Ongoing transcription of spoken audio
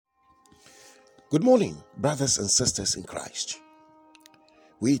Good morning, brothers and sisters in Christ.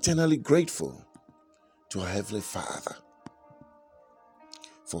 We're eternally grateful to our Heavenly Father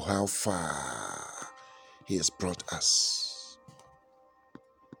for how far He has brought us.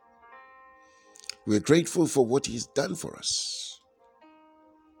 We're grateful for what He's done for us.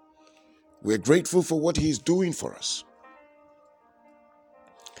 We're grateful for what He's doing for us.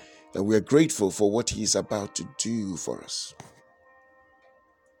 And we're grateful for what He's about to do for us.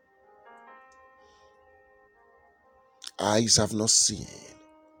 Eyes have not seen,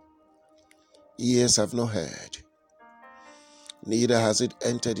 ears have not heard, neither has it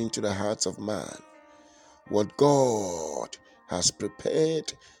entered into the hearts of man what God has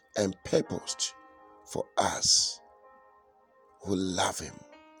prepared and purposed for us who love Him,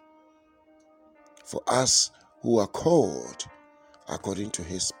 for us who are called according to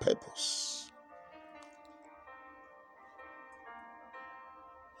His purpose.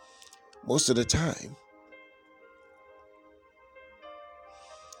 Most of the time,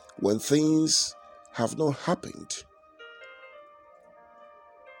 when things have not happened,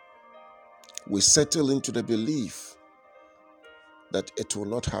 we settle into the belief that it will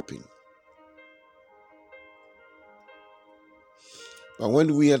not happen. But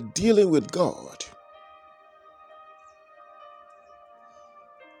when we are dealing with God,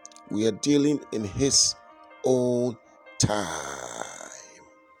 we are dealing in His own time.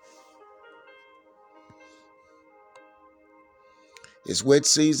 His word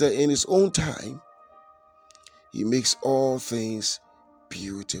says that in His own time, He makes all things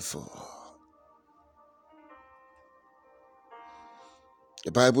beautiful.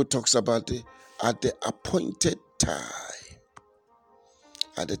 The Bible talks about at the appointed time.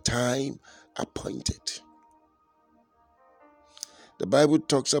 At the time appointed. The Bible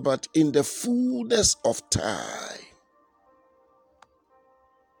talks about in the fullness of time.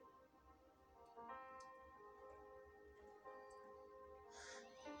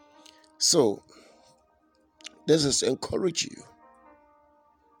 So, this is to encourage you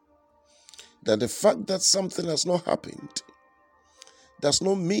that the fact that something has not happened does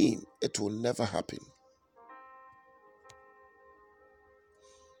not mean it will never happen.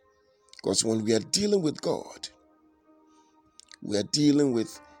 Because when we are dealing with God, we are dealing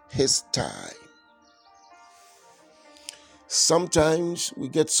with His time. Sometimes we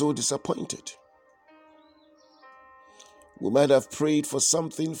get so disappointed. We might have prayed for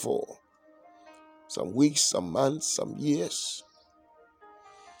something for some weeks, some months, some years,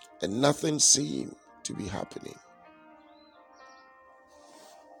 and nothing seemed to be happening.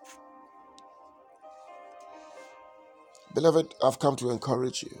 Beloved, I've come to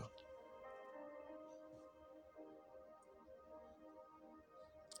encourage you.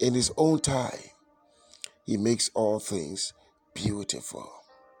 In His own time, He makes all things beautiful.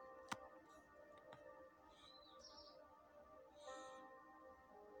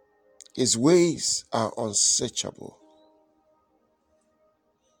 His ways are unsearchable.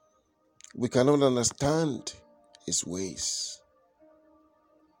 We cannot understand His ways.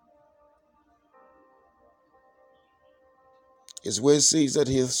 His word says that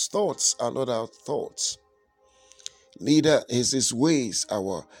His thoughts are not our thoughts. Neither is His ways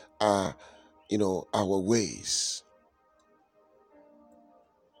our ways.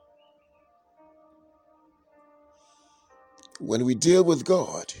 When we deal with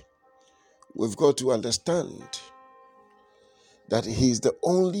God, we've got to understand that He is the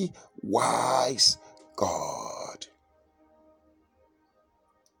only wise God.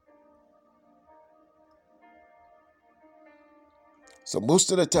 So most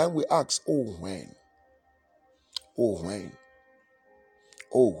of the time we ask, oh when? Oh when?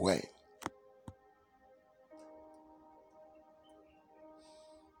 Oh when?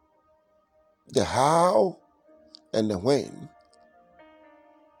 The how and the when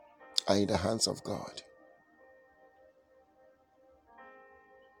are in the hands of God.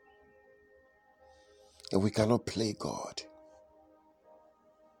 And we cannot play God.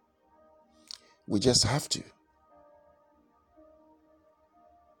 We just have to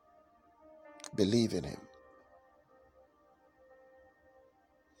believe in Him.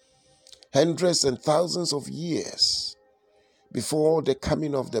 Hundreds and thousands of years before the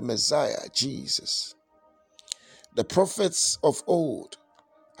coming of the Messiah, Jesus, the prophets of old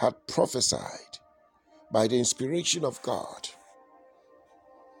had prophesied by the inspiration of God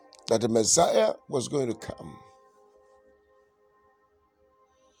that the Messiah was going to come.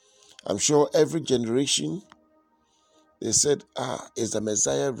 I'm sure every generation they said, is the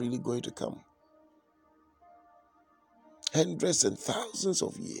Messiah really going to come? Hundreds and thousands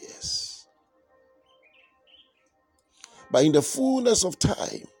of years. But in the fullness of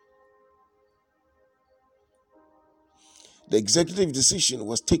time, The executive decision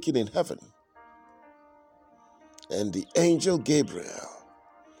was taken in heaven, and the angel Gabriel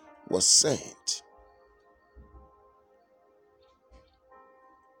was sent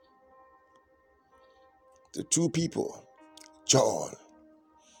to two people, John,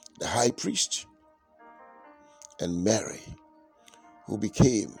 the high priest, and Mary, who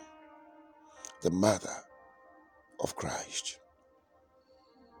became the mother of Christ.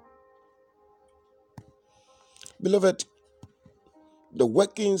 Beloved, the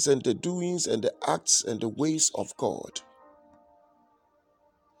workings and the doings and the acts and the ways of God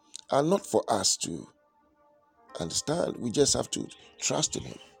are not for us to understand. We just have to trust in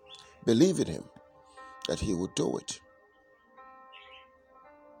Him, believe in Him that He will do it.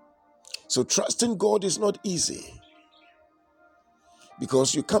 So trusting God is not easy,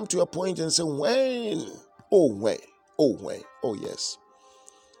 because you come to a point and say, when? Oh yes.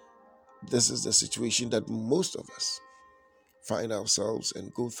 This is the situation that most of us find ourselves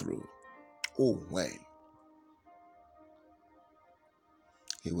and go through. Oh, when?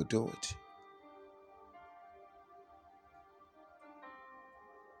 He will do it.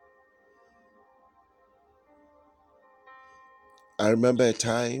 I remember a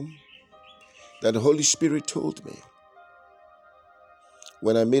time that the Holy Spirit told me,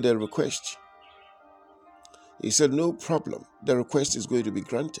 when I made a request, He said, no problem, the request is going to be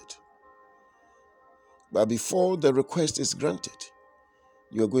granted. But before the request is granted,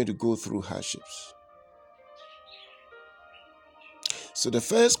 you are going to go through hardships. So the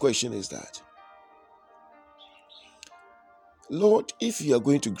first question is that, Lord, if you are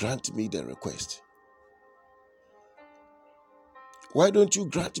going to grant me the request, why don't you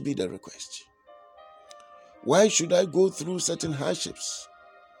grant me the request? Why should I go through certain hardships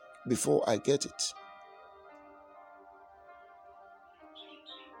before I get it?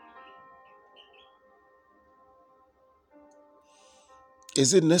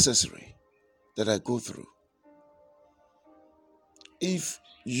 Is it necessary that I go through? If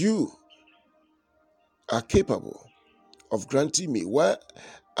you are capable of granting me, why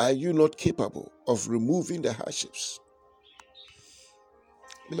are you not capable of removing the hardships?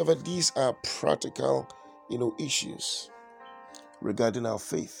 Beloved, these are practical, issues regarding our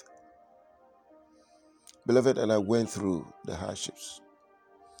faith. Beloved, and I went through the hardships.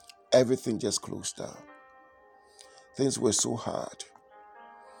 Everything just closed down. Things were so hard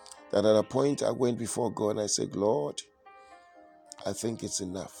that at a point I went before God and I said, Lord, I think it's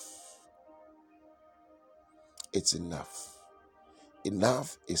enough. It's enough.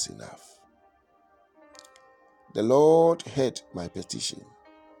 Enough is enough. The Lord heard my petition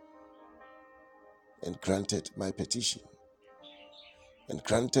and granted my petition and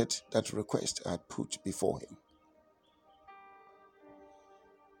granted that request I had put before Him.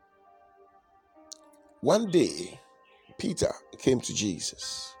 One day, Peter came to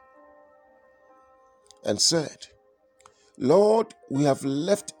Jesus and said, Lord, we have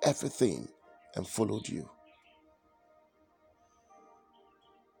left everything and followed you.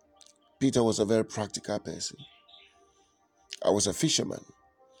 Peter was a very practical person. I was a fisherman.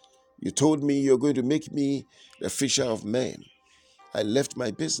 You told me you're going to make me the fisher of men. I left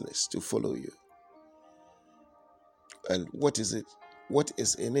my business to follow you. And what is it? What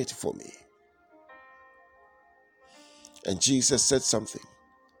is in it for me? And Jesus said something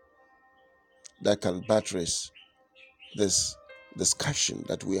that can buttress this discussion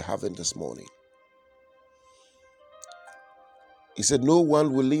that we're having this morning. He said, no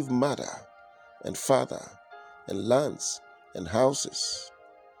one will leave mother and father and lands and houses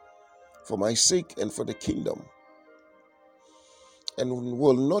for my sake and for the kingdom, and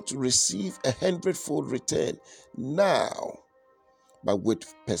will not receive 100-fold return now, but with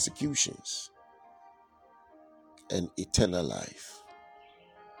persecutions and eternal life.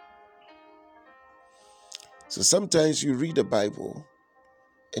 So sometimes you read the Bible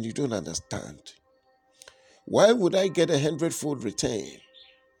and you don't understand. Why would I get 100-fold return,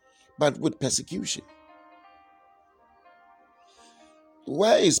 but with persecution?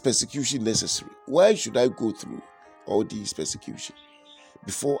 Why is persecution necessary? Why should I go through all these persecutions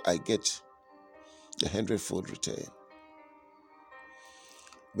before I get the 100-fold return?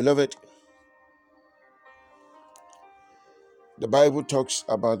 Beloved, the Bible talks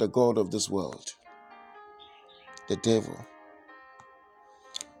about the God of this world, the devil,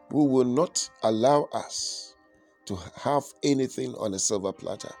 who will not allow us to have anything on a silver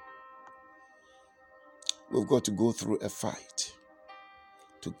platter. We've got to go through a fight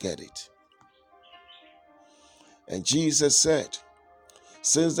to get it. And Jesus said,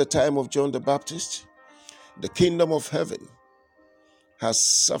 since the time of John the Baptist, the kingdom of heaven has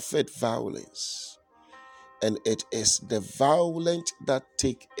suffered violence, and it is the violent that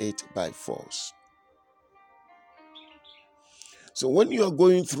take it by force. So when you are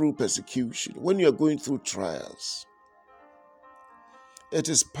going through persecution, when you are going through trials, it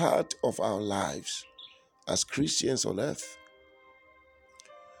is part of our lives as Christians on earth.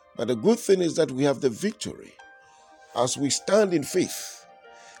 But the good thing is that we have the victory as we stand in faith,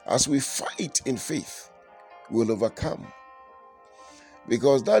 as we fight in faith, we'll overcome.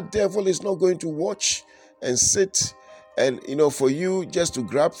 Because that devil is not going to watch and sit and, for you just to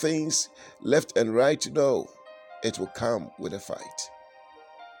grab things left and right. No, it will come with a fight.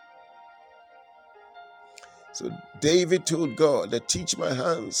 So David told God that teach my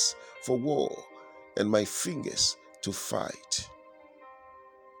hands for war and my fingers to fight.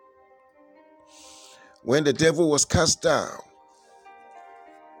 When the devil was cast down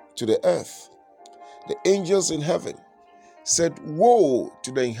to the earth, the angels in heaven said, woe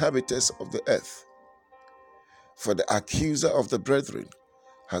to the inhabitants of the earth, for the accuser of the brethren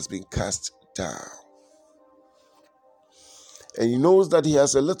has been cast down. And he knows that he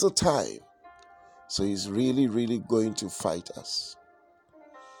has a little time, so he's really, really going to fight us.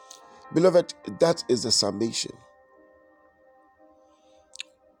 Beloved, that is the summation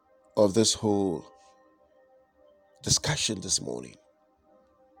of this whole discussion this morning.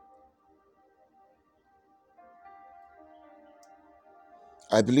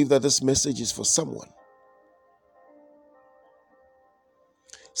 I believe that this message is for someone.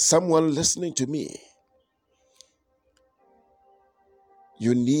 Someone listening to me.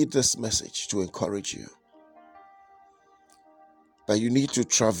 You need this message to encourage you. That you need to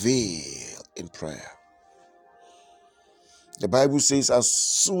travail in prayer. The Bible says, as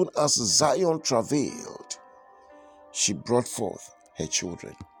soon as Zion travailed, she brought forth her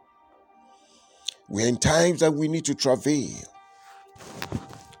children. We are in times that we need to travail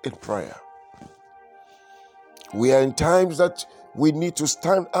in prayer. We are in times that we need to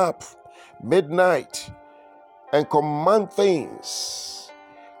stand up midnight and command things.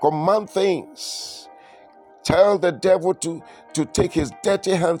 Command things. Tell the devil to take his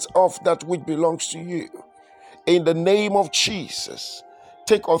dirty hands off that which belongs to you. In the name of Jesus,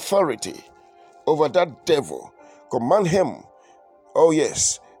 take authority over that devil. Command him, oh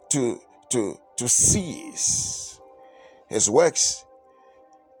yes, to cease his works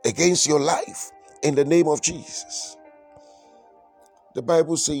against your life in the name of Jesus. The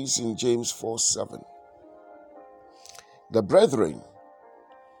Bible says in James 4:7, the brethren,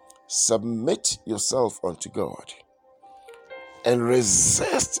 submit yourself unto God and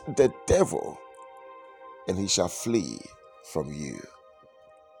resist the devil, and he shall flee from you.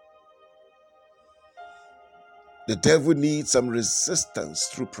 The devil needs some resistance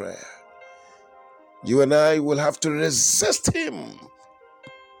through prayer. You and I will have to resist him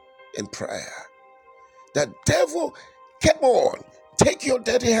in prayer. The devil, come on, take your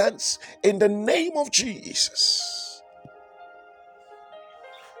dirty hands in the name of Jesus.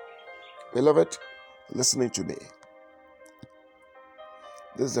 Beloved, listening to me.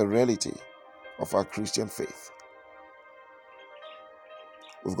 This is the reality of our Christian faith.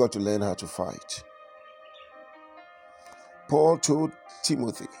 We've got to learn how to fight. Paul told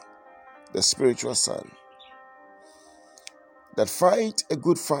Timothy, the spiritual son, that fight a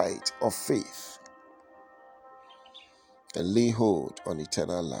good fight of faith and lay hold on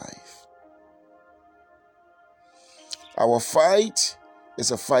eternal life. Our fight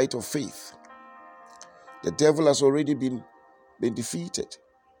is a fight of faith. The devil has already been defeated.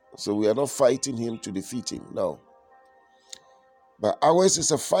 So we are not fighting him to defeat him, no. But ours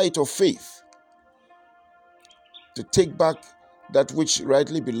is a fight of faith to take back that which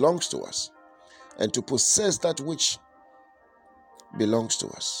rightly belongs to us and to possess that which belongs to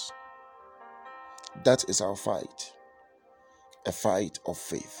us. That is our fight. A fight of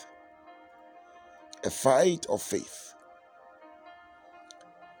faith. A fight of faith.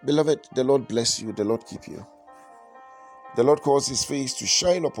 Beloved, the Lord bless you, the Lord keep you. The Lord cause his face to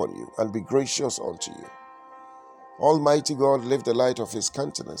shine upon you and be gracious unto you. Almighty God, lift the light of his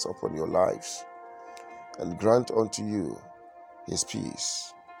countenance upon your lives and grant unto you his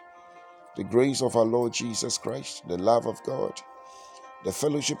peace. The grace of our Lord Jesus Christ, the love of God, the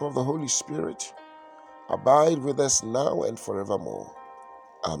fellowship of the Holy Spirit, abide with us now and forevermore.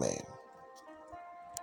 Amen.